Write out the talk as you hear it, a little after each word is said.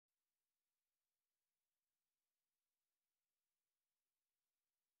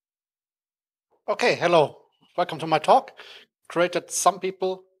Okay, hello. Welcome to my talk. Great that some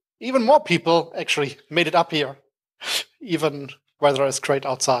people, even more people, actually made it up here, even weather is great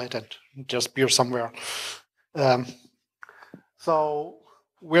outside and just beer somewhere. Um, so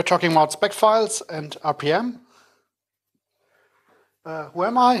we're talking about spec files and RPM. Who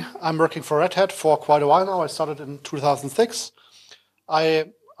am I? I'm working for Red Hat for quite a while now. I started in 2006.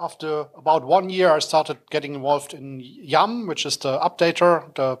 After about 1 year, I started getting involved in YAM, which is the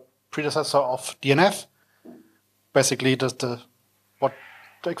updater, the predecessor of DNF. Basically, the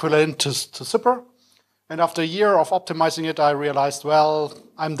equivalent to Zipper. And after a year of optimizing it, I realized, well,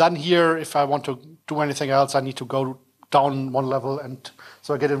 I'm done here. If I want to do anything else, I need to go down one level. And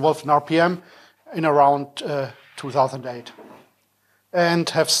so I get involved in RPM in around 2008 and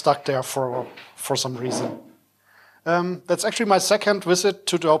have stuck there for some reason. That's actually my second visit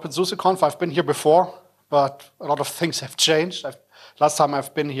to the openSUSE conf. I've been here before, but a lot of things have changed. Last time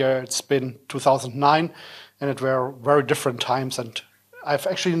I've been here, it's been 2009, and it were very different times. And I've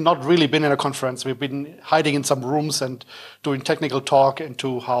actually not really been in a conference. We've been hiding in some rooms and doing technical talk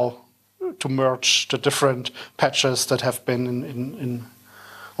into how to merge the different patches that have been in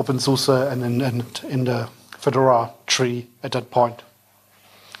openSUSE and in the Fedora tree at that point.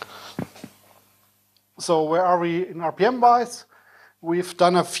 So where are we in RPM-wise? We've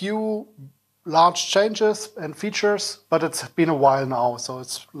done a few large changes and features, but it's been a while now. So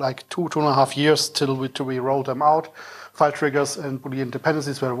it's like 2.5 years till we roll them out. File triggers and Boolean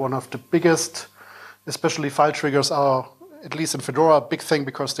dependencies were one of the biggest. Especially file triggers are, at least in Fedora, a big thing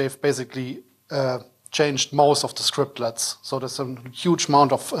because they've basically changed most of the scriptlets. So there's a huge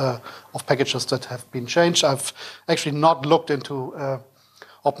amount of packages that have been changed. I've actually not looked into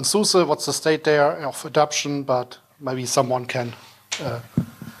openSUSE, what's the state there of adoption, but maybe someone can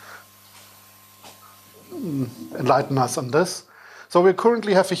enlighten us on this. So we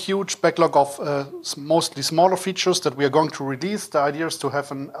currently have a huge backlog of mostly smaller features that we are going to release. The idea is to have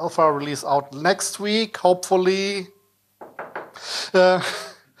an alpha release out next week, hopefully.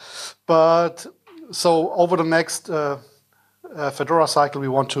 But so over the next Fedora cycle, we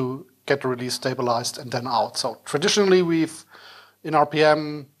want to get the release stabilized and then out. So traditionally, we've in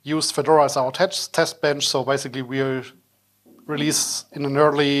RPM used Fedora as our test bench. So basically, we release in an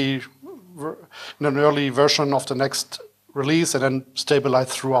early version of the next release and then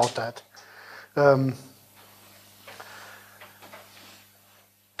stabilize throughout that.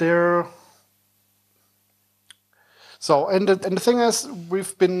 So the thing is,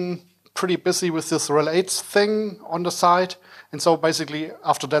 we've been pretty busy with this Rel 8 thing on the side. And so basically,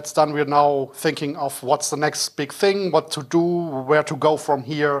 after that's done, we're now thinking of what's the next big thing, what to do, where to go from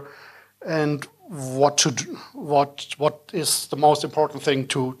here, and what is the most important thing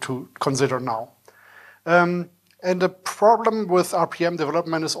to consider now. And the problem with RPM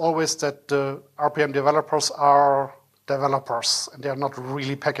development is always that the RPM developers are developers, and they're not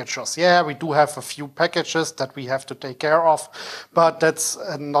really packagers. Yeah, we do have a few packages that we have to take care of, but that's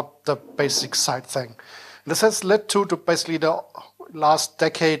not the basic side thing. This has led to basically the last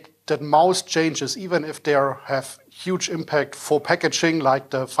decade that most changes, even if they have huge impact for packaging, like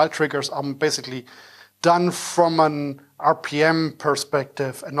the file triggers, are basically done from an RPM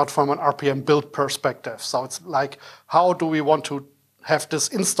perspective and not from an RPM build perspective. So it's like, how do we want to have this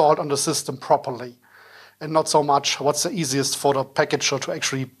installed on the system properly? And not so much what's the easiest for the packager to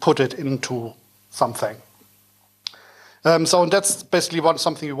actually put it into something. So that's basically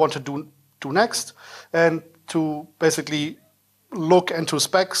something we want to do next, and to basically look into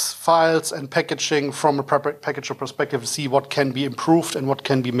specs, files, and packaging from a packager perspective, see what can be improved and what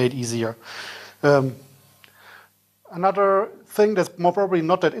can be made easier. Another thing that's more probably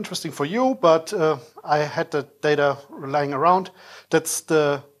not that interesting for you, but I had the data lying around, that's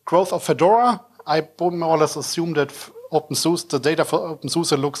the growth of Fedora. I more or less assume that openSUSE, the data for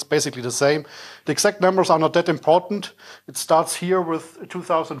openSUSE looks basically the same. The exact numbers are not that important. It starts here with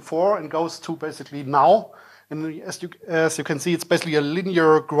 2004 and goes to basically now. And as you can see, it's basically a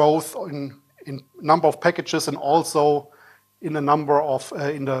linear growth in number of packages and also in the number of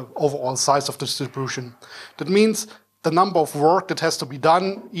in the overall size of the distribution. That means the number of work that has to be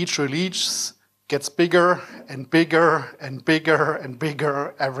done each release gets bigger and bigger and bigger and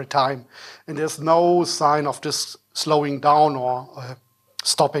bigger every time. And there's no sign of this slowing down or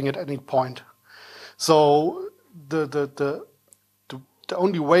stopping at any point. So the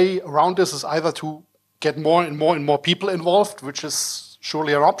only way around this is either to get more and more and more people involved, which is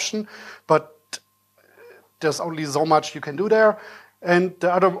surely an option, but there's only so much you can do there. And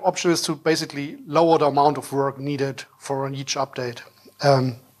the other option is to basically lower the amount of work needed for each update.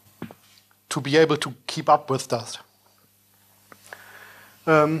 To be able to keep up with that.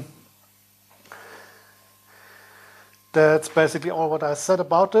 That's basically all what I said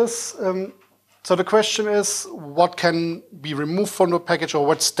about this. So the question is, what can be removed from the package, or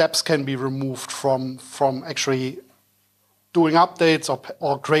what steps can be removed from actually doing updates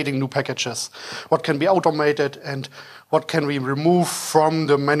or creating new packages? What can be automated, and what can we remove from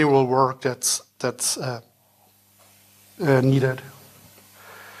the manual work that's needed?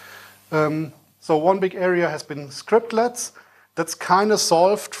 So one big area has been scriptlets. That's kind of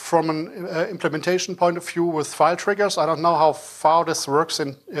solved from an implementation point of view with file triggers. I don't know how far this works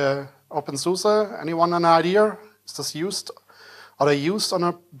in openSUSE. Anyone an idea? Is this used? Are they used on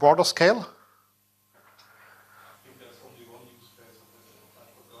a broader scale? I think there's only one use case of it. I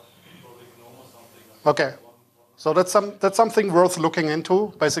forgot. Probably GNOME or something. Okay. So that's something worth looking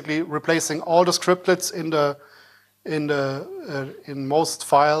into. Basically, replacing all the scriptlets in most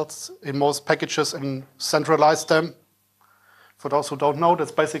files, in most packages, and centralize them. For those who don't know,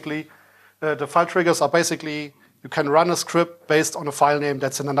 that's basically the file triggers are basically you can run a script based on a file name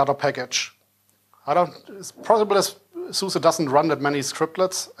that's in another package. It's possible as SUSE doesn't run that many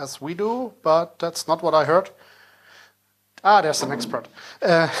scriptlets as we do, but that's not what I heard. There's an expert.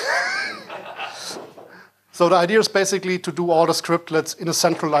 So the idea is basically to do all the scriptlets in a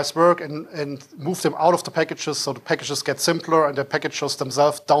centralized work and move them out of the packages so the packages get simpler and the packages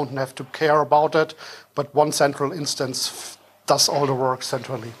themselves don't have to care about it, but one central instance does all the work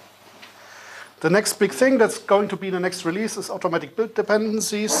centrally. The next big thing that's going to be in the next release is automatic build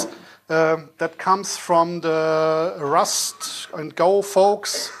dependencies. That comes from the Rust and Go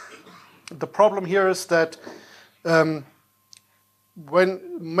folks. The problem here is that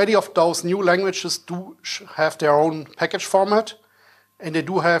when many of those new languages do have their own package format, and they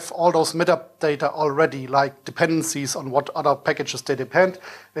do have all those metadata already, like dependencies on what other packages they depend,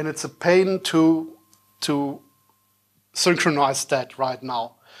 and it's a pain to synchronize that right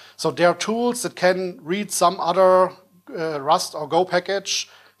now. So there are tools that can read some other Rust or Go package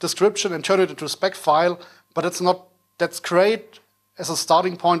description and turn it into a spec file, but that's great as a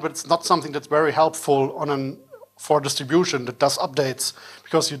starting point, but it's not something that's very helpful for distribution that does updates,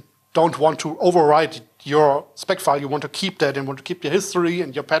 because you don't want to overwrite your spec file. You want to keep that and want to keep your history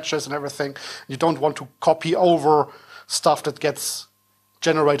and your patches and everything. You don't want to copy over stuff that gets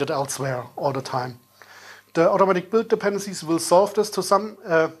generated elsewhere all the time. The automatic build dependencies will solve this to some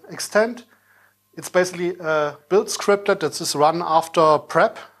extent. It's basically a build scriptlet that is run after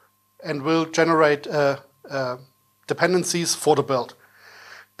prep and will generate dependencies for the build.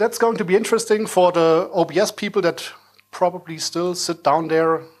 That's going to be interesting for the OBS people that probably still sit down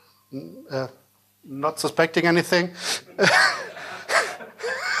there not suspecting anything.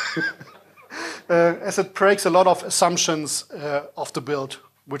 As it breaks a lot of assumptions of the build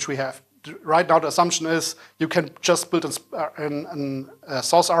which we have. Right now the assumption is you can just build a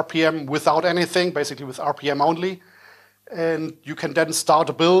source RPM without anything, basically with RPM only, and you can then start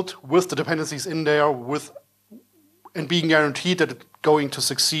a build with the dependencies in there and being guaranteed that it's going to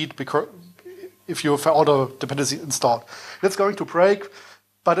succeed because if you have all the dependencies installed. It's going to break,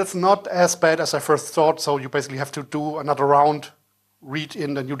 but it's not as bad as I first thought, so you basically have to do another round, read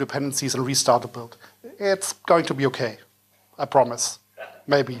in the new dependencies and restart the build. It's going to be okay, I promise.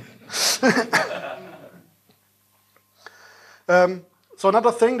 Maybe. So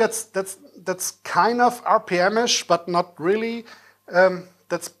another thing that's kind of RPM-ish, but not really,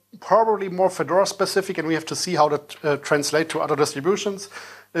 that's probably more Fedora specific, and we have to see how that translates to other distributions,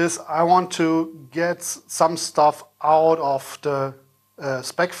 is I want to get some stuff out of the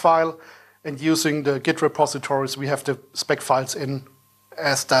spec file, and using the Git repositories we have the spec files in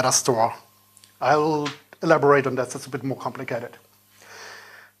as data store. I'll elaborate on that, that's a bit more complicated.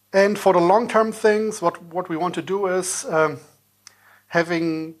 And for the long-term things, what we want to do is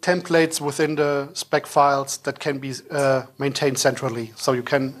having templates within the spec files that can be maintained centrally. So you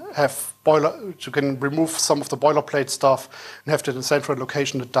can have you can remove some of the boilerplate stuff and have it in a central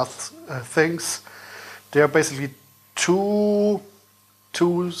location that does things. There are basically two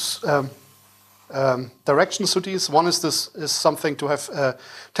directions to these. One is something to have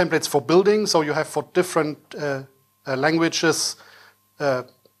templates for building. So you have for different languages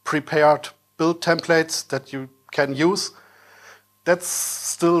prepared build templates that you can use. That's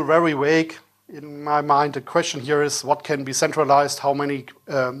still very vague in my mind. The question here is what can be centralized, how many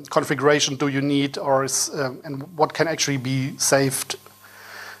configuration do you need, or and what can actually be saved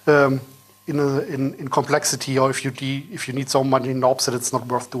in complexity, or if you need so many knobs that it's not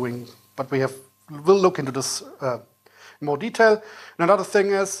worth doing. But we'll look into this in more detail. And another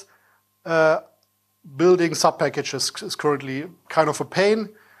thing is building subpackages is currently kind of a pain.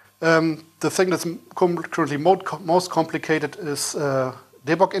 The thing that's currently most complicated is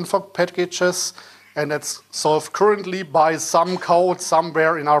debug info packages. And it's solved currently by some code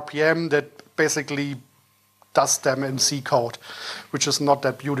somewhere in RPM that basically does them in C code, which is not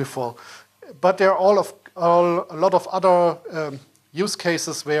that beautiful. But there are a lot of other use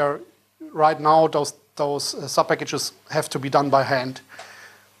cases where right now those sub-packages have to be done by hand.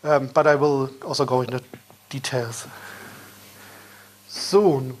 But I will also go into details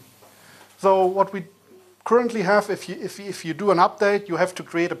soon. So what we currently have, if you do an update, you have to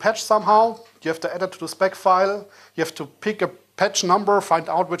create a patch somehow. You have to add it to the spec file. You have to pick a patch number, find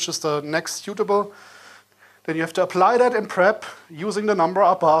out which is the next suitable. Then you have to apply that in prep using the number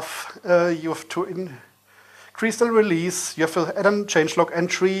above. You have to increase the release. You have to add a changelog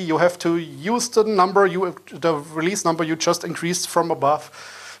entry. You have to use the number, the release number you just increased from above.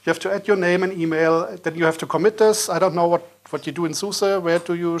 You have to add your name and email. Then you have to commit this. I don't know what you do in SUSE. Where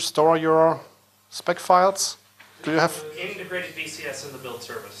do you store your spec files? Do you have integrated VCS in the build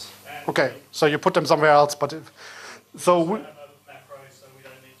service? Okay, so you put them somewhere else, but so we, We have a macro, so we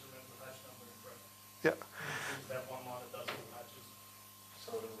don't need to remember the patch number in prep. yeah. It's that one mod that does all the patches.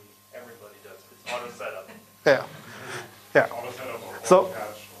 So do we. Everybody does. It's auto setup. Yeah. Yeah. Auto setup or So- auto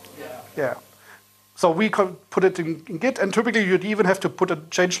patch. Yeah. So we can put it in Git, and typically you'd even have to put a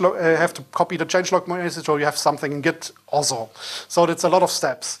changelog, have to copy the changelog message, or you have something in Git also. So it's a lot of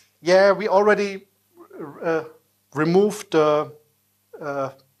steps. Yeah, we already removed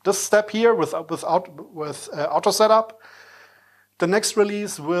this step here with auto setup. The next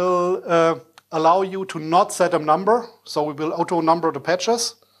release will allow you to not set a number, so we will auto number the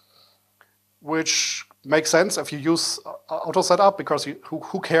patches, which makes sense if you use auto setup because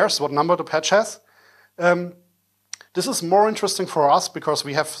who cares what number the patch has. This is more interesting for us because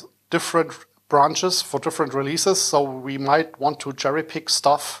we have different branches for different releases, so we might want to cherry pick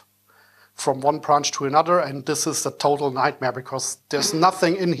stuff from one branch to another, and this is a total nightmare because there's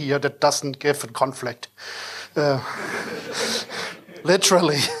nothing in here that doesn't give a conflict.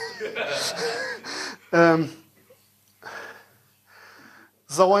 Literally.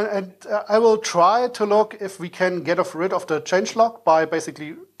 So I will try to look if we can get rid of the changelog by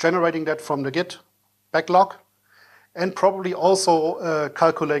basically generating that from the Git backlog, and probably also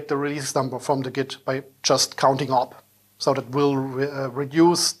calculate the release number from the Git by just counting up. So that will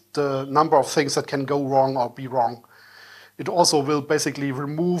reduce the number of things that can go wrong or be wrong. It also will basically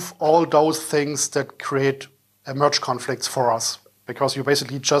remove all those things that create merge conflicts for us, because you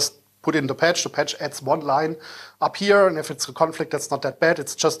basically just put in the patch adds one line up here, and if it's a conflict, that's not that bad.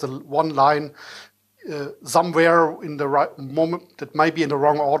 It's just one line somewhere in the right moment that might be in the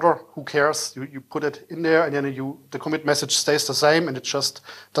wrong order. Who cares? You put it in there, and then the commit message stays the same, and it just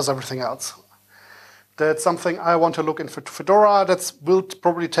does everything else. That's something I want to look into Fedora. That will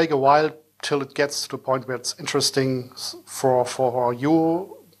probably take a while till it gets to the point where it's interesting for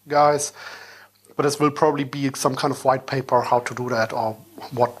you guys. But this will probably be some kind of white paper how to do that or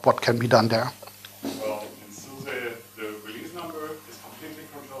what can be done there. Well, in SUSE, the release number is completely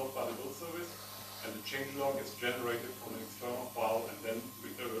controlled by the build service, and the changelog is generated from an external file and then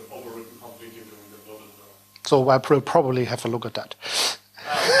overwritten completely during the build as well. So I will probably have a look at that.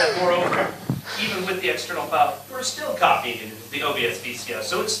 And moreover, even with the external file, we're still copying the OBS VCS,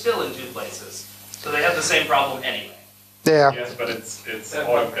 so it's still in two places. So they have the same problem anyway. Yeah. Yes, but it's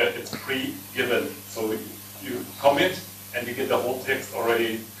pre-given, so you commit and you get the whole text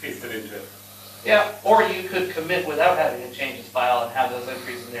already pasted into it. Yeah, or you could commit without having to change this file and have those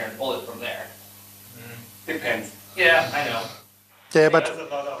entries in there and pull it from there. Depends. Yeah, I know. Yeah, but There's a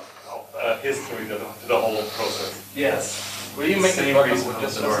lot of history to the whole process. Yes. Will you make Same it work reason with on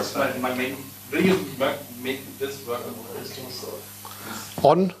just Fedora as my main? Will you make this work on Windows?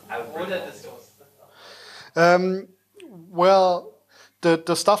 on. I would have discussed. Well,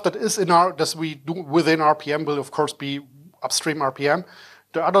 the stuff that is that we do within RPM will of course be upstream RPM.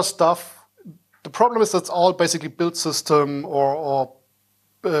 The other stuff, the problem is that's all basically build system or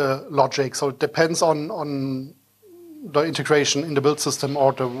logic. So it depends on the integration in the build system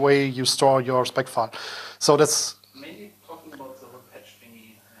or the way you store your spec file. So that's Maybe talking about the whole patch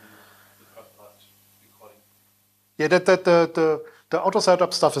thingy and the first part recording. yeah. The auto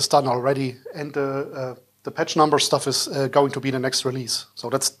setup stuff is done already, and the patch number stuff is going to be the next release. So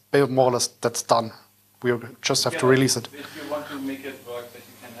that's more or less that's done. We just have to release it. If you want to make it work, that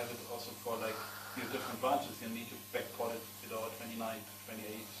you can have it also for like your different branches, you need to backport it to the 29,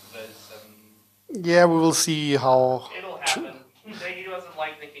 28, 37. Yeah, we will see how. It'll happen. He doesn't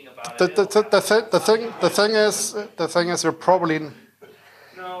like thinking about The, it. the, the, the thing is, you're probably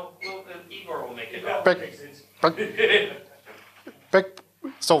No, well, Igor will make it back, happen. back.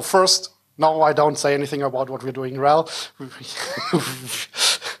 So first, no, I don't say anything about what we're doing in RHEL.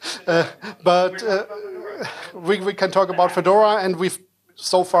 But we can talk about Fedora, and we've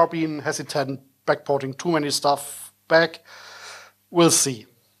so far been hesitant backporting too many stuff back. We'll see,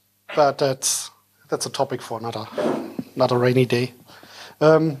 but that's a topic for another rainy day.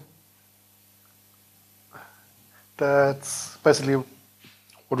 That's basically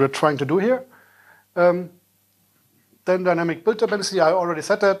what we're trying to do here. Then dynamic build dependency, I already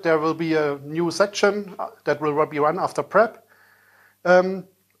said that. There will be a new section that will be run after prep. The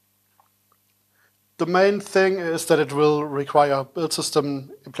main thing is that it will require build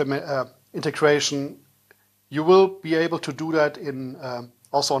system integration. You will be able to do that in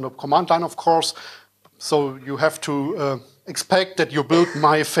also on the command line, of course. So you have to expect that your build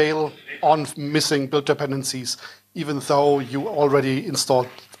might fail on missing build dependencies, even though you already installed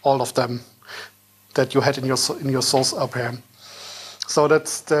all of them that you had in your source RPM. So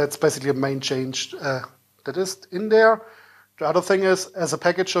that's basically a main change that is in there. The other thing is, as a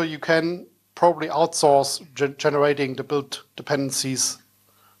packager, you can probably outsource generating the build dependencies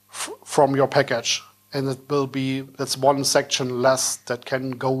from your package, and that's one section less that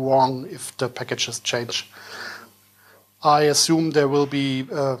can go wrong if the packages change. I assume there will be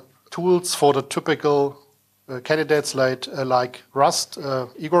tools for the typical candidates like Rust.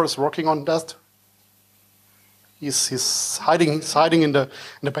 Igor is working on that. He's hiding in the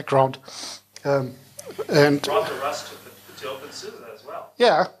background. And brought the Rust to openSUSE as well.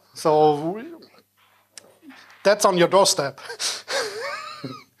 Yeah, so that's on your doorstep.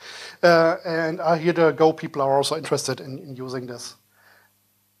 And I hear the Go people are also interested in using this.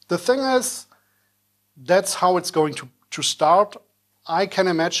 The thing is, that's how it's going to start. I can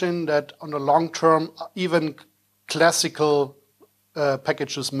imagine that on the long term, even classical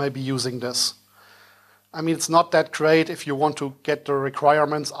packages may be using this. I mean, it's not that great if you want to get the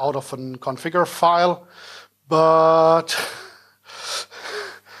requirements out of a configure file, but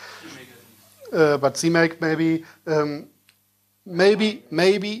CMake maybe.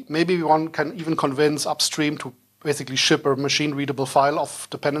 Maybe one can even convince upstream to basically ship a machine-readable file of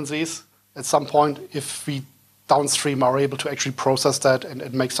dependencies at some point if we downstream are able to actually process that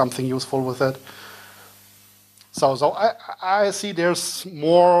and make something useful with it. So I see there's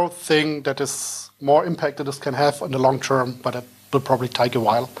more thing that is more impact that this can have in the long term, but it will probably take a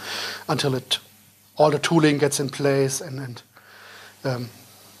while until all the tooling gets in place and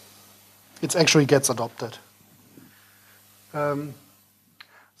it actually gets adopted. So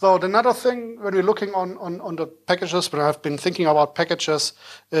another thing when we're looking on the packages, when I've been thinking about packages,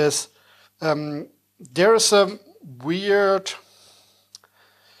 is there is a weird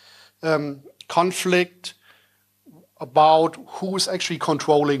conflict about who's actually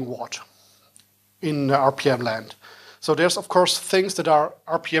controlling what in RPM land. So there's, of course, things that are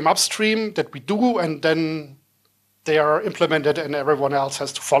RPM upstream that we do, and then they are implemented and everyone else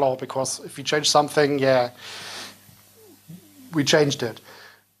has to follow, because if we change something, yeah, we changed it.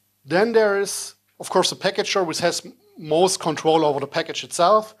 Then there is, of course, a packager which has most control over the package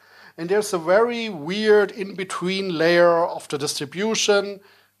itself. And there's a very weird in-between layer of the distribution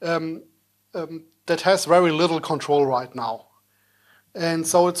that has very little control right now. And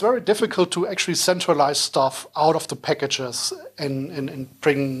so it's very difficult to actually centralize stuff out of the packages and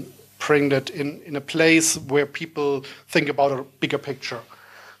bring that in a place where people think about a bigger picture.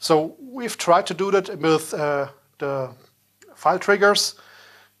 So we've tried to do that with the file triggers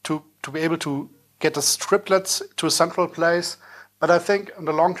to be able to get the scriptlets to a central place. But I think in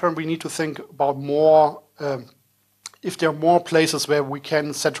the long term, we need to think about more, if there are more places where we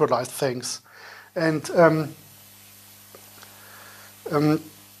can centralize things. And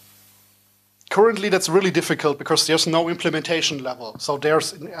currently, that's really difficult because there's no implementation level. So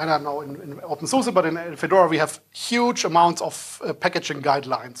there's, I don't know, in openSUSE, but in Fedora, we have huge amounts of packaging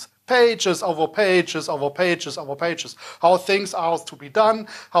guidelines. Pages over pages over pages over pages. How things are to be done,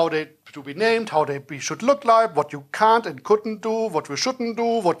 how they to be named, how they should look like, what you can't and couldn't do, what you shouldn't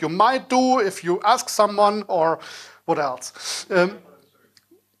do, what you might do if you ask someone, or what else.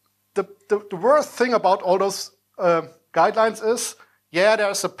 The worst thing about all those guidelines is, yeah,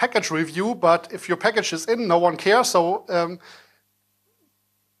 there's a package review, but if your package is in, no one cares. So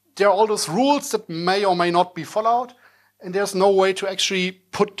there are all those rules that may or may not be followed, and there's no way to actually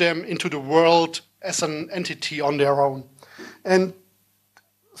put them into the world as an entity on their own. And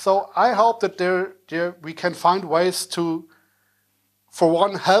so I hope that we can find ways to, for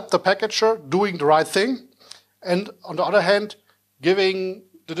one, help the packager doing the right thing, and on the other hand, giving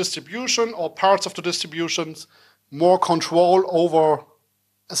the distribution or parts of the distributions more control over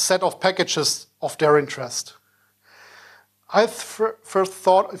a set of packages of their interest. I first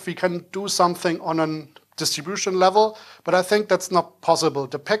thought if we can do something on a distribution level, but I think that's not possible.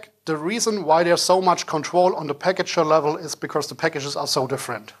 The reason why there's so much control on the packager level is because the packages are so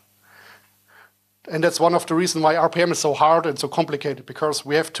different. And that's one of the reasons why RPM is so hard and so complicated, because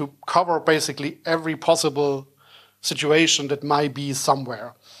we have to cover basically every possible situation that might be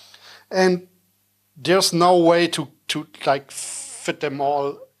somewhere. And there's no way to like fit them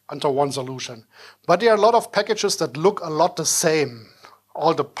all under one solution. But there are a lot of packages that look a lot the same.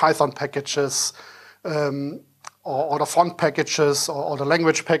 All the Python packages, or the font packages, or the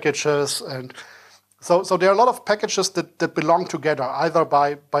language packages. And so there are a lot of packages that belong together, either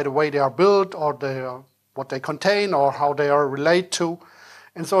by the way they are built, or what they contain, or how they are related to.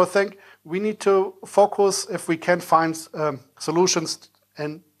 And so I think we need to focus, if we can find solutions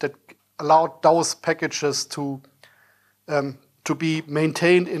and that allow those packages to be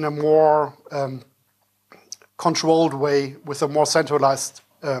maintained in a more controlled way with a more centralized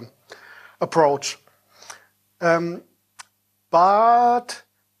approach. But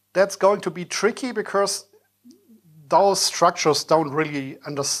that's going to be tricky because those structures don't really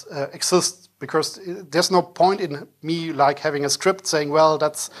exist, because there's no point in me like having a script saying, well,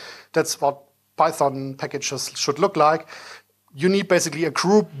 that's what Python packages should look like. You need basically a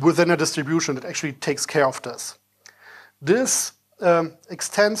group within a distribution that actually takes care of this. This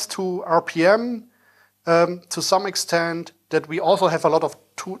extends to RPM to some extent, that we also have a lot of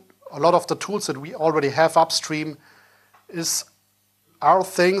the tools that we already have upstream are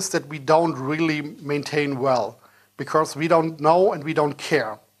things that we don't really maintain well, because we don't know and we don't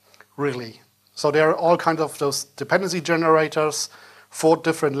care, really. So there are all kinds of those dependency generators for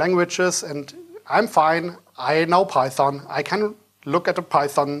different languages, and I'm fine. I know Python. I can look at a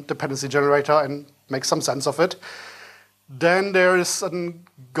Python dependency generator and make some sense of it. Then there is a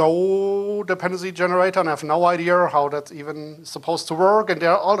Go dependency generator, and I have no idea how that's even supposed to work. And there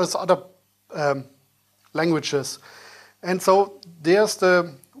are all these other languages. And so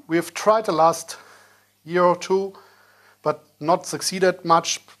we've tried the last year or two, but not succeeded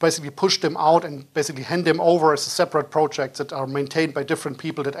much, basically push them out and basically hand them over as a separate project that are maintained by different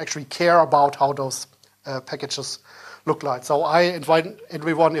people that actually care about how those packages look like. So I invite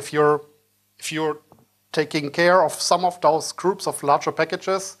everyone, if you're taking care of some of those groups of larger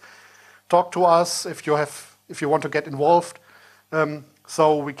packages, talk to us if you want to get involved,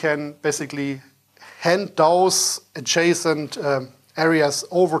 so we can basically hand those adjacent areas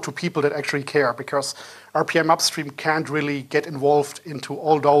over to people that actually care, because RPM upstream can't really get involved into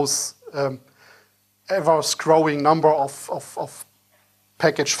all those ever-growing number of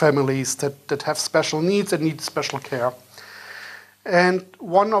package families that have special needs and need special care. And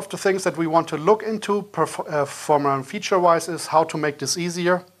one of the things that we want to look into from feature-wise is how to make this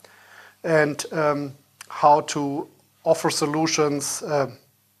easier, and how to offer solutions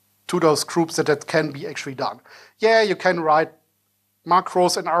to those groups that can be actually done. Yeah, you can write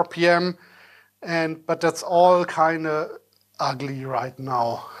macros in RPM, but that's all kind of ugly right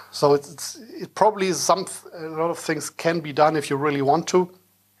now. So it probably is a lot of things can be done if you really want to,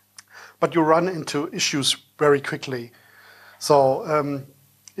 but you run into issues very quickly. So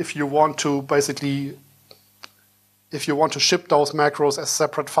if you want to ship those macros as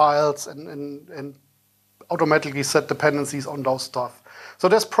separate files and automatically set dependencies on those stuff. So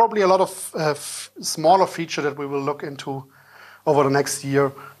there's probably a lot of smaller feature that we will look into over the next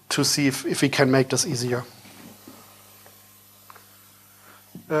year to see if we can make this easier.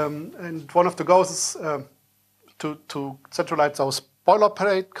 And one of the goals is to centralize those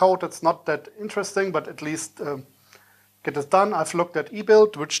boilerplate code. That's not that interesting, but at least get this done. I've looked at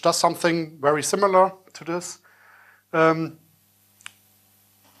ebuild, which does something very similar to this.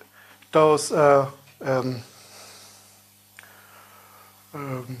 Those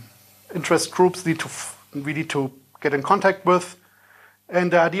interest groups we need to get in contact with,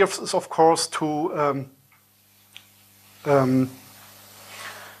 and the idea is, of course, to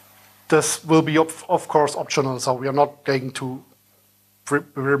this will be of course optional. So we are not going to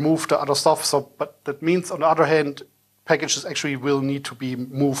remove the other stuff. But that means, on the other hand, packages actually will need to be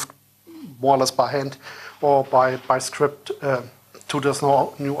moved more or less by hand or by script to those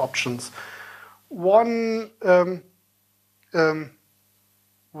new options. One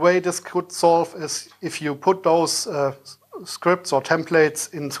way this could solve is if you put those scripts or templates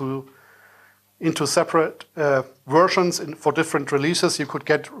into separate versions for different releases. You could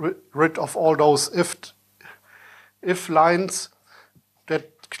get rid of all those if lines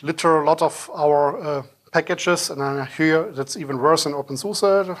that litter a lot of our packages, and I hear that's even worse in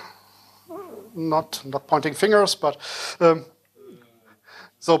openSUSE. Not pointing fingers, but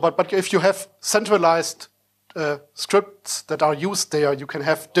but if you have centralized scripts that are used there, you can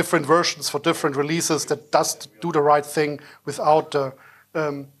have different versions for different releases that does do the right thing without the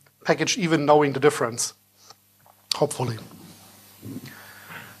package even knowing the difference, hopefully.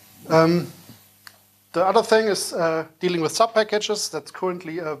 The other thing is dealing with sub-packages. That's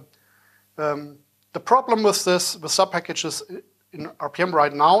currently the problem with this, with sub-packages in RPM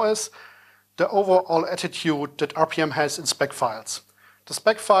right now is the overall attitude that RPM has in spec files. The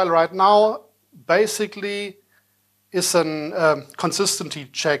spec file right now basically is a consistency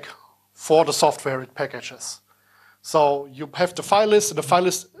check for the software it packages. So you have the file list, and the file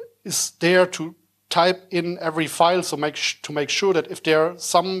list is there to type in every file, so to make sure that if there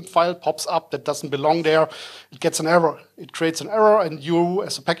some file pops up that doesn't belong there, it gets an error. It creates an error, and you,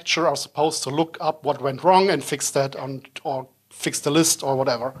 as a packager, are supposed to look up what went wrong and fix that, or fix the list or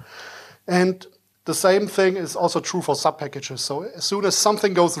whatever. And the same thing is also true for sub-packages. So as soon as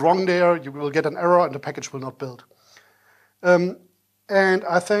something goes wrong there, you will get an error, and the package will not build. And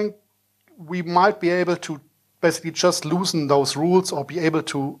I think we might be able to basically just loosen those rules, or be able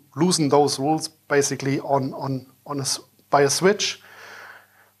to loosen those rules basically by a switch,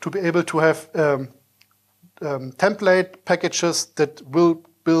 to be able to have template packages that will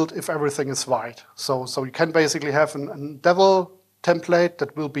build if everything is right. So you can basically have a devil template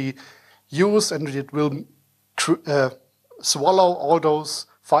that will be used, and it will swallow all those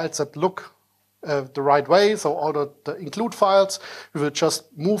files that look the right way, so all the include files, we will just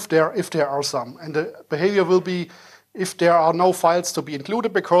move there if there are some. And the behavior will be if there are no files to be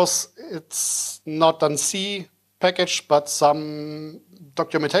included because it's not an C package, but some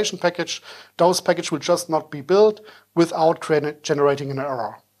documentation package, those packages will just not be built without generating an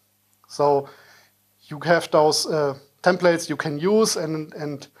error. So you have those templates you can use,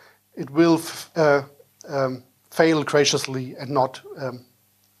 and it will fail graciously and not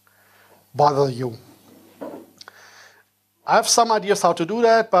bother you. I have some ideas how to do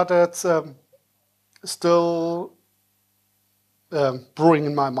that, but it's still brewing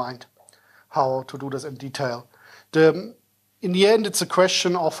in my mind how to do this in detail. In the end, it's a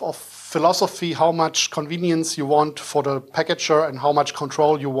question of philosophy, how much convenience you want for the packager and how much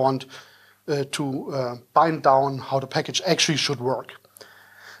control you want to bind down how the package actually should work.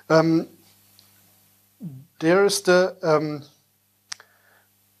 There is the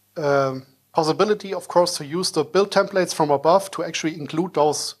possibility, of course, to use the build templates from above to actually include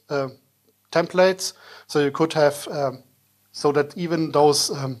those templates. So you could have, so that even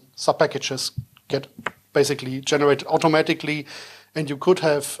those sub-packages get basically generated automatically, and you could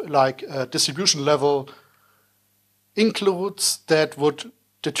have like a distribution level includes that would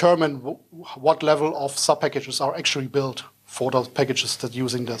determine what level of sub-packages are actually built for those packages that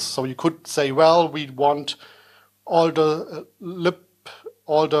using this. So you could say, well, we want all the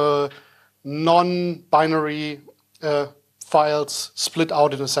all the non-binary files split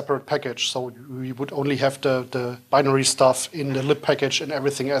out in a separate package. So we would only have the binary stuff in the lib package, and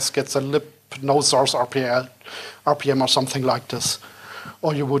everything else gets a lib no source RPM or something like this.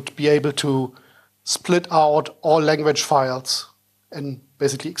 Or you would be able to split out all language files and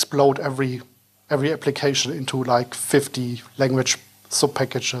basically explode every application into like 50 language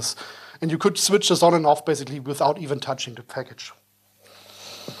sub-packages. And you could switch this on and off basically without even touching the package.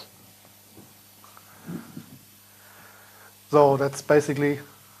 So that's basically,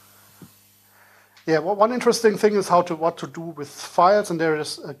 yeah. Well, one interesting thing is what to do with files, and there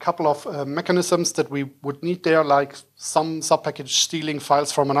is a couple of mechanisms that we would need there, like some sub-package stealing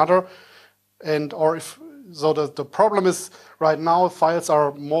files from another, the problem is right now files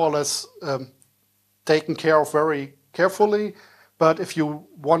are more or less taken care of very carefully. But if you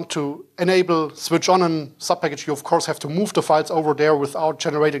want to enable switch on a sub-package, you of course have to move the files over there without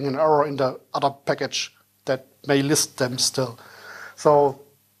generating an error in the other package that may list them still. So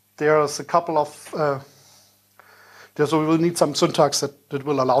there's a couple of, so we will need some syntax that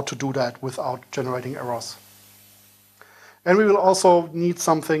will allow to do that without generating errors. And we will also need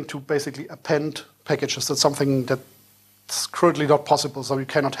something to basically append packages. That's something that's currently not possible. So you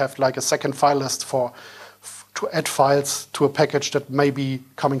cannot have like a second file list to add files to a package that may be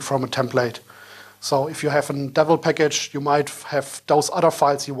coming from a template. So if you have a devil package, you might have those other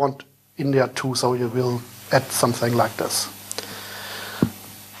files you want in there too, so you will add something like this.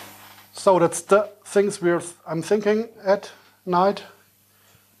 So that's the things I'm thinking at night.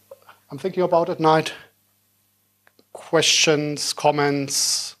 I'm thinking about at night. Questions,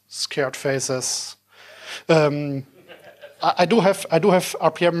 comments, scared faces. I do have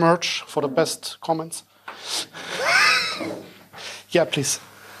RPM merch for the best comments. Yeah, please.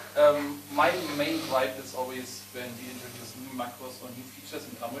 My main gripe is always when we introduce new macros or new features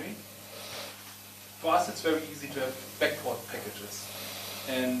in Xamarin. for us it's very easy to have backport packages.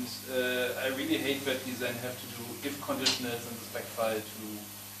 And I really hate that you then have to do if conditionals in the spec file too.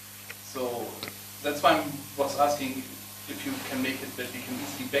 So that's why I was asking if you can make it that we can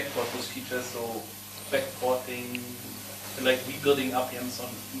easily backport those features, so backporting, like rebuilding RPMs on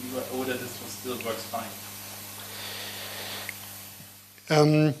newer older distros still works fine.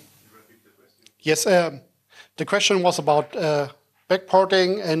 Yes, the question was about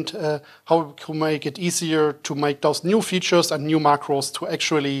backporting and how to make it easier to make those new features and new macros to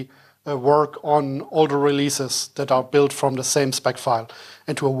actually work on older releases that are built from the same spec file,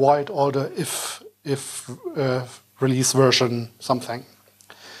 and to avoid all the if release version something.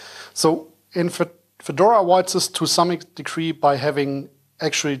 So in Fedora avoids this to some degree by having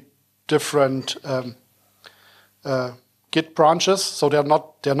actually different Git branches, so they're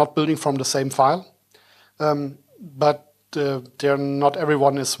not building from the same file, but not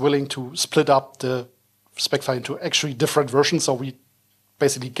everyone is willing to split up the spec file into actually different versions, so we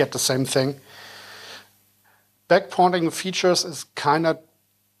basically get the same thing. Backporting features is kind of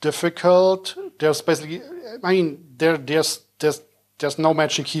difficult. There's basically, I mean, there's no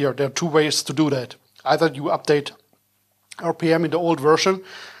magic here. There are two ways to do that. Either you update RPM in the old version.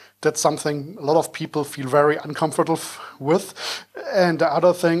 That's something a lot of people feel very uncomfortable with. And the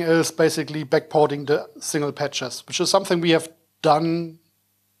other thing is basically backporting the single patches, which is something we have done,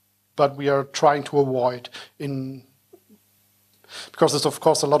 but we are trying to avoid because it's of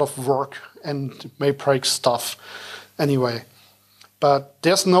course a lot of work and it may break stuff anyway. But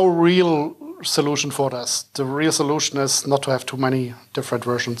there's no real solution for this. The real solution is not to have too many different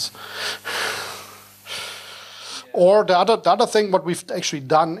versions. Or the other thing, what we've actually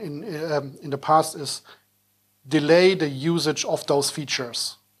done in the past is delay the usage of those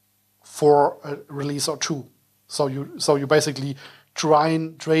features for a release or two. So you basically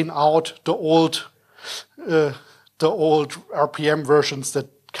drain out the old RPM versions that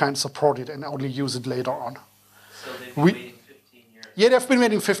can't support it and only use it later on. So they've been waiting 15 years. Yeah, they've been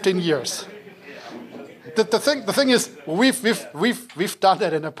waiting 15 years. The thing is, we've done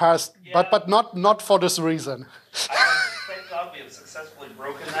that in the past, Yeah. but not for this reason. Thank God we have successfully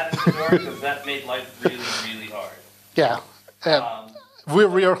broken that in Fedora, because that made life really, really hard. Yeah,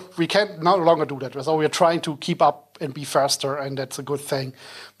 we can't no longer do that. So we're trying to keep up and be faster, and that's a good thing.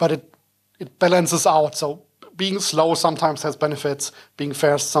 But it balances out. So being slow sometimes has benefits. Being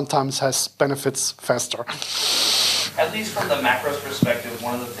fast sometimes has benefits faster. At least from the macros perspective,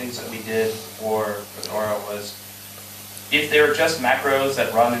 one of the things that we did for Fedora was, if they were just macros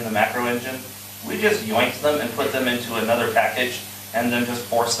that run in the macro engine, we just yoinked them and put them into another package and then just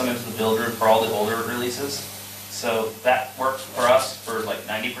forced them into the builder for all the older releases. So that works for us for like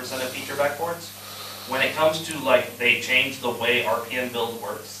 90% of feature backports. When it comes to like they change the way rpmbuild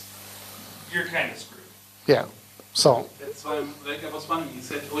works, you're kind of screwed. Yeah. So that's why, like I was wondering, you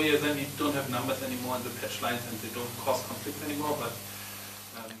said, oh yeah, then we don't have numbers anymore in the patch lines and they don't cause conflicts anymore, but...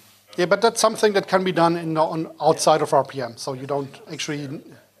 yeah, but that's something that can be done outside of RPM, so you don't actually...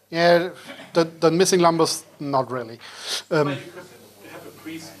 Yeah, the missing numbers, not really. But you could have a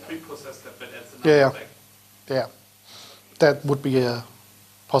pre-process step that adds a number back. Yeah, that would be a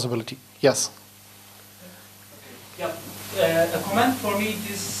possibility, yes. Yeah, a comment for me,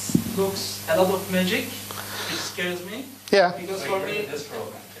 this looks a lot of magic. It scares me. Yeah. Because for me,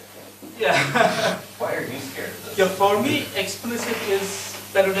 distro. yeah. Why are you scared of this? Yeah, for me, explicit is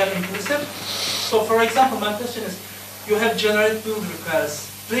better than implicit. So, for example, my question is, you have generate build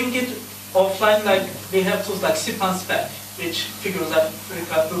requests. Bring it offline, like we have tools like Spec, which figures out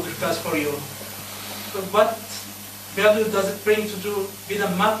build requests for you. But what value does it bring to do with a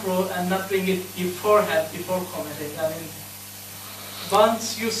macro and not bring it beforehand, before committing? I mean,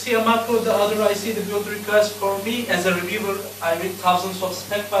 once you see a macro, the other I see the build request. For me, as a reviewer, I read thousands of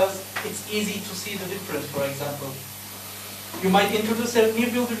spec files. It's easy to see the difference, for example. You might introduce a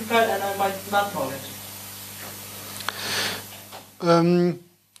new build request and I might not know it.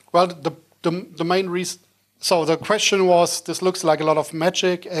 Well, the main reason... So the question was, this looks like a lot of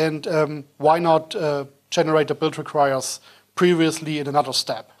magic, and why not generate the build requires previously in another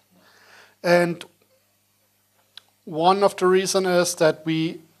step? And one of the reasons is that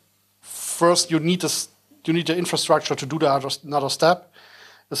you need the infrastructure to do another step.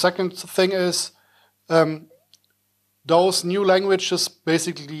 The second thing is those new languages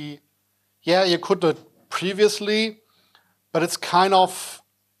basically, yeah, you could do it previously, but it's kind of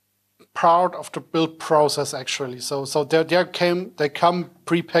part of the build process actually. So they come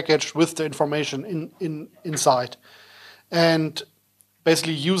pre-packaged with the information inside, and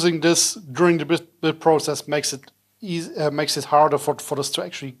basically using this during the build process makes it harder for this to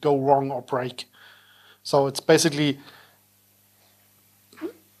actually go wrong or break. So it's basically,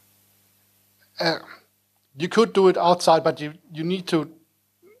 you could do it outside, but you need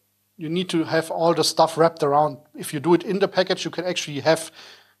to have all the stuff wrapped around. If you do it in the package, you can actually have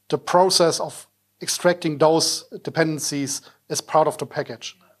the process of extracting those dependencies as part of the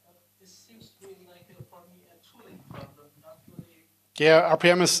package. This seems to be like for me a tooling problem, not really. Yeah,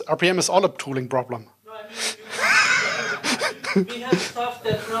 RPM is all a tooling problem. No, I mean, we have stuff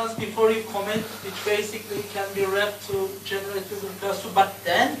that runs before you commit, which basically can be wrapped to generate build requests. But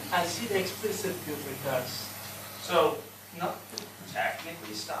then I see the explicit build requests. So nothing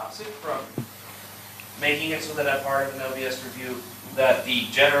technically stops it from making it so that at part of an OBS review that the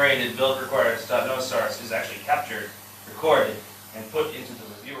generated build requires.no stars is actually captured, recorded, and put into the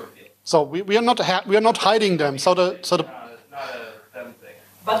reviewer field. So we are not hiding them. So the Not a them thing.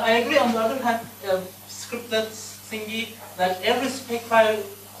 But I agree on the other hand, scriptlets thingy, that every spec file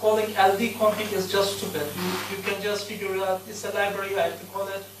calling ld config is just stupid. You can just figure out it's a library, I have to call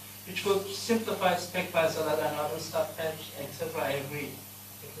it, which would simplify spec files a lot and other stuff, etc. I agree.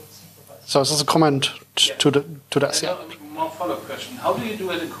 It would simplify. so this is a comment to that. Yeah. More follow-up question. How do you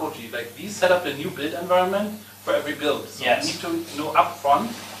do it in Koji? Like, we set up a new build environment for every build. So Yes. we need to know upfront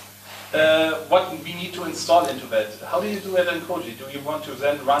what we need to install into that. How do you do it in Koji? Do you want to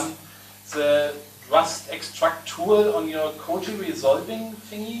then run the Rust extract tool on your Koji resolving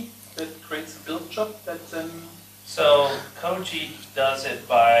thingy that creates a build job that then... So Koji does it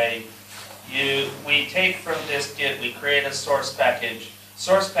by we take from this Git, we create a source package.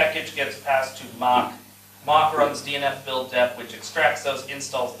 Source package gets passed to mock. Mock runs DNF build dep, which extracts those,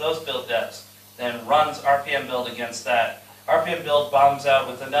 installs those build deps, then runs rpm build against that. rpm build bombs out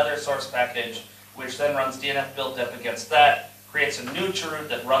with another source package, which then runs DNF build dep against that, creates a new chroot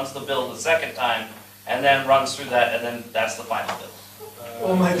that runs the build the second time, and then runs through that, and then that's the final build.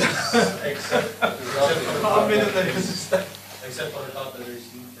 Oh my god. Except How many layers is that? except for the thought that there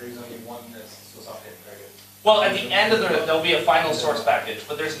is only one source update package. Well, at the end of there'll be a final source package,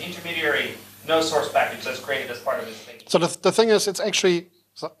 but there's an intermediary no source package that's created as part of this thing. So the thing is, it's actually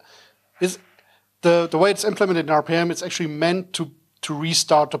the way it's implemented in RPM. It's actually meant to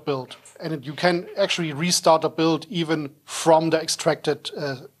restart the build, and you can actually restart a build even from the extracted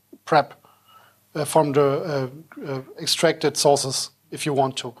prep from the extracted sources if you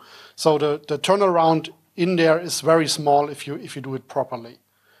want to. So the turnaround in there is very small if you do it properly.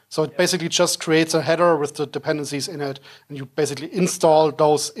 So it basically just creates a header with the dependencies in it, and you basically install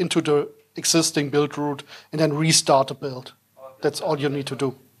those into the existing build root and then restart the build. That's all you need to do.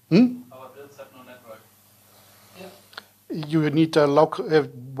 Our builds have no network. You need a local.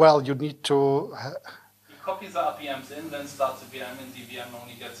 You need to. He copies the RPMs in, then starts the VM, and the VM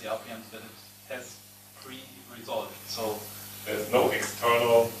only gets the RPMs that it has pre-resolved. So There's no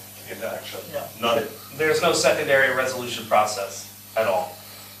external interaction. Yeah. None. There's no secondary resolution process at all.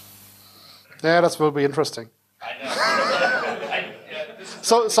 Yeah, that will be interesting. I know.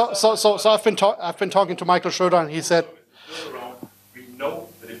 So I've been talking to Michael Schroeder, and he said, Build around, we know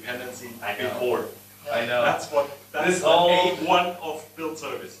the dependency I know. before. I know. That's This the whole- A1 of build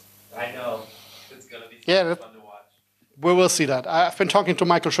service. I know. It's gonna be Yeah, fun to watch. we will see that. I've been talking to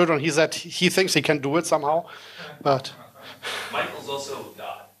Michael Schroeder, and he said he thinks he can do it somehow, but Michael's also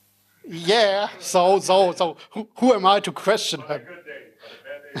God. yeah. So who am I to question On a him? good day, on a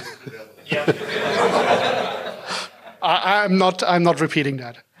bad day, it's the devil. Yeah. I'm not repeating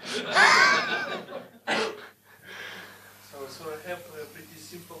that. So I have a pretty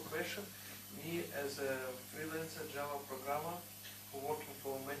simple question. Me as a freelancer Java programmer working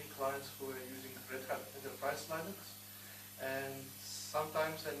for many clients who are using Red Hat Enterprise Linux, and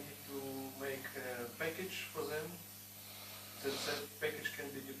sometimes I need to make a package for them that package can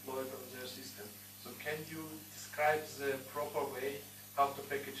be deployed on their system. So can you describe the proper way how to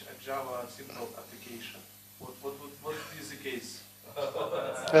package a Java simple application? What would be the case?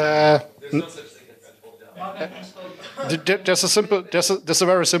 There's no such thing as simple Java. There's a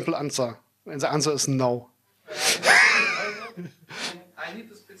very simple answer, and the answer is no. I need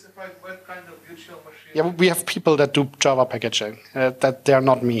to specify what kind of virtual machine. Yeah, we have people that do Java packaging. That they're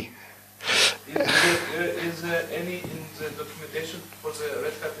not me. Is there any in the documentation for the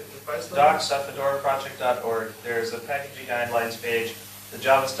Red Hat Enterprise Linux? Docs.fedoraproject.org. There's a packaging guidelines page. The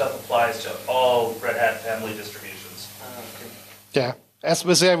Java stuff applies to all Red Hat family distributions. Okay. Yeah, as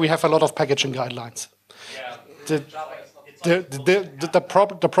we say, we have a lot of packaging guidelines. Yeah. The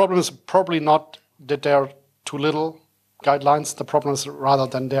problem is probably not that there are too little guidelines. The problem is rather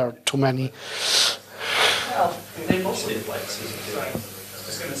than there are too many. Well, they mostly apply to Susan too. Sorry, I was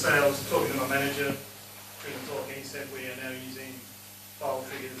just going to say, I was talking to my manager during the talk, and he said we are now using file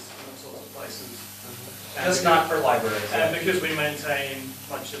triggers in all sorts of places. Just not for libraries. And because we maintain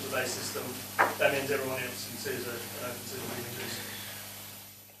one database system, that means everyone else in SUSE and openSUSE images.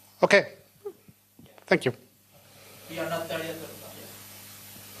 Okay. Thank you. We are not there yet. But not yet.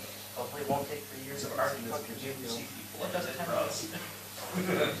 Hopefully it won't take 3 years of arguments to get before Let us it time grows.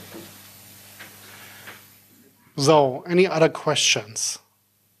 So, any other questions?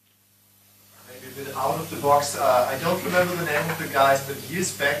 Maybe a bit out of the box. I don't remember the name of the guys, but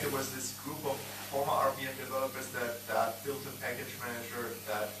years back there was this group of former RPM developers that built a package manager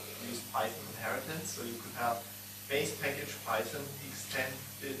that used Python inheritance. So you could have base package Python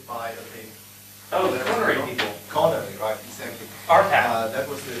extended by a thing. Oh, the cornering people. Cornering, right, exactly. RPAM. That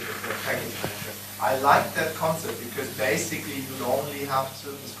was the package manager. I like that concept because basically you only have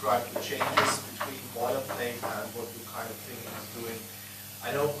to describe the changes between boilerplate and what you kind of think is doing.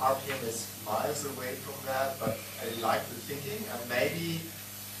 I know RPM is miles away from that, but I like the thinking, and maybe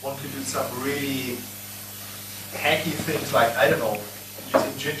one could do some really hacky things like, I don't know,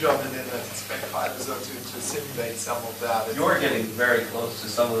 using Ginger within a spec file or so to simulate some of that. You're getting very close to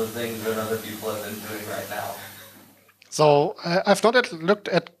some of the things that other people have been doing right now. So, I've not yet looked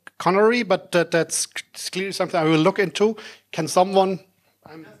at Connery, but that's clearly something I will look into. Can someone... Just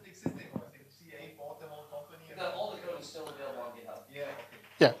existing, I think CA bought them all company. And All the code is still available on GitHub. yeah.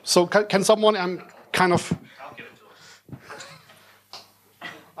 Yeah, so can someone... I'm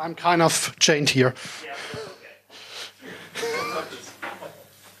kind of chained here. Yeah,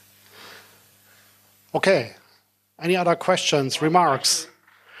 Okay. Any other questions, remarks?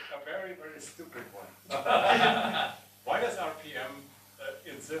 A very, very stupid one. Why does RPM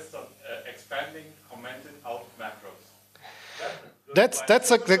insist on expanding commented out macros? That's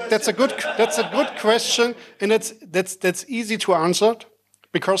a good question, and that's easy to answer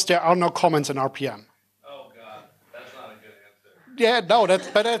because there are no comments in RPM. Oh God, that's not a good answer. Yeah, no,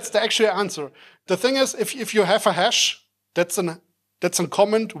 that's the actual answer. The thing is, if you have a hash, that's a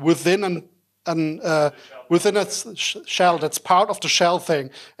comment within within a shell. That's part of the shell thing,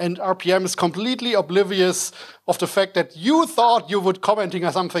 and RPM is completely oblivious of the fact that you thought you would commenting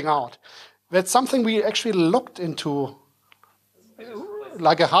something out. That's something we actually looked into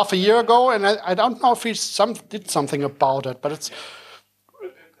like a half a year ago, and I don't know if we did something about it, but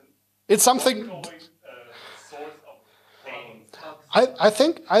it's something. Source of pain.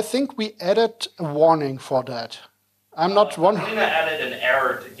 I think we added a warning for that. I'm not one. Lena added an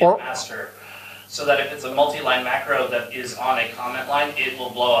error to Git master, so that if it's a multi-line macro that is on a comment line, it will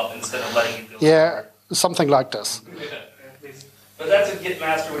blow up instead of letting you go. Yeah, something like this. But that's a Git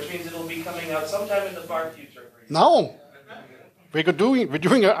master, which means it'll be coming out sometime in the far future. For you. No, we're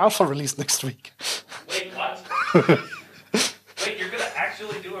doing an alpha release next week. Wait, what? Wait, you're gonna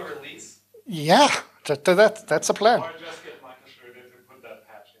actually do a release? Yeah, that's a plan. Or just get Michael Schroeder to put that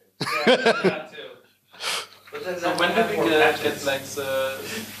patch in. Yeah, that too. But then So when have do we more get patches. like the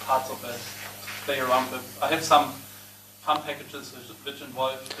parts of that play around with? I have some fun packages which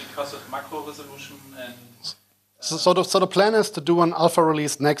involve recursive macro resolution and So the plan is to do an alpha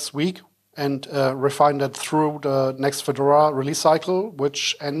release next week and refine that through the next Fedora release cycle,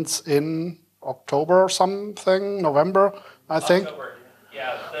 which ends in October or something, November, I think. October.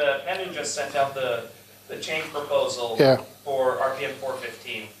 Yeah, the Pennon just sent out the change proposal for RPM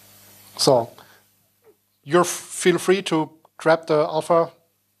 415. So you feel free to grab the alpha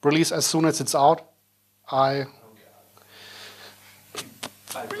release as soon as it's out.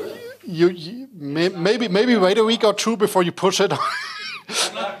 You maybe wait a week or two before you push it.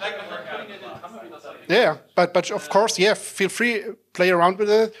 Yeah, but of course, yeah, feel free, play around with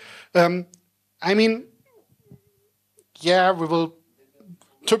it. I mean, yeah, we will.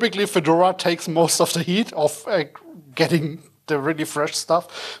 Typically, Fedora takes most of the heat of getting the really fresh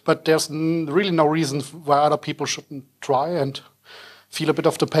stuff, but there's really no reason why other people shouldn't try and feel a bit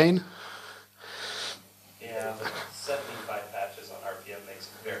of the pain. Yeah, but 75 patches on RPM makes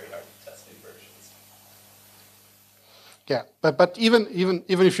it very hard to test new versions. Yeah, but even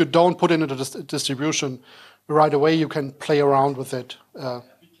if you don't put it into the distribution right away, you can play around with it.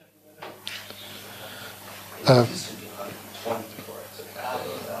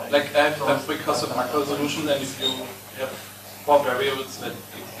 like I have recursive macro resolution, and if you have 4 variables that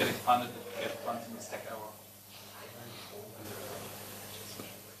get expanded, it get runs in the stack error.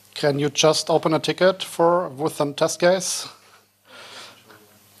 Can you just open a ticket with some test case?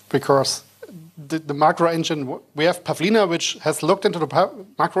 Because the macro engine, we have Pavlina, which has looked into the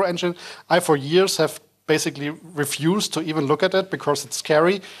macro engine. I, for years, have basically refused to even look at it because it's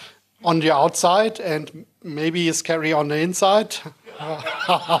scary on the outside and maybe it's scary on the inside.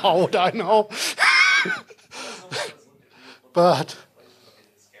 How would I know? But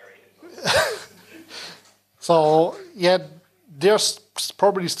So yeah, there's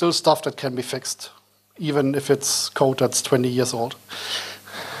probably still stuff that can be fixed, even if it's code that's 20 years old.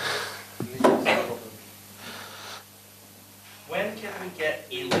 When can we get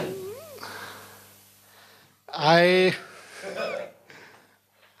ELIN? I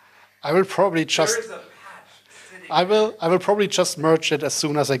will probably just There is a patch sitting I will probably just merge it as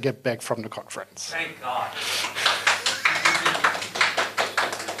soon as I get back from the conference. Thank God.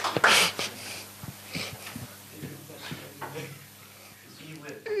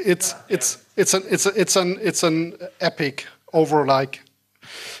 It's an epic over like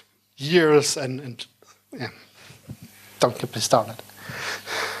years and yeah. Don't get me started.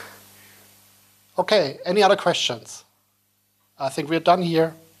 Okay, any other questions? I think we're done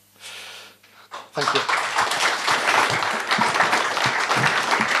here. Thank you.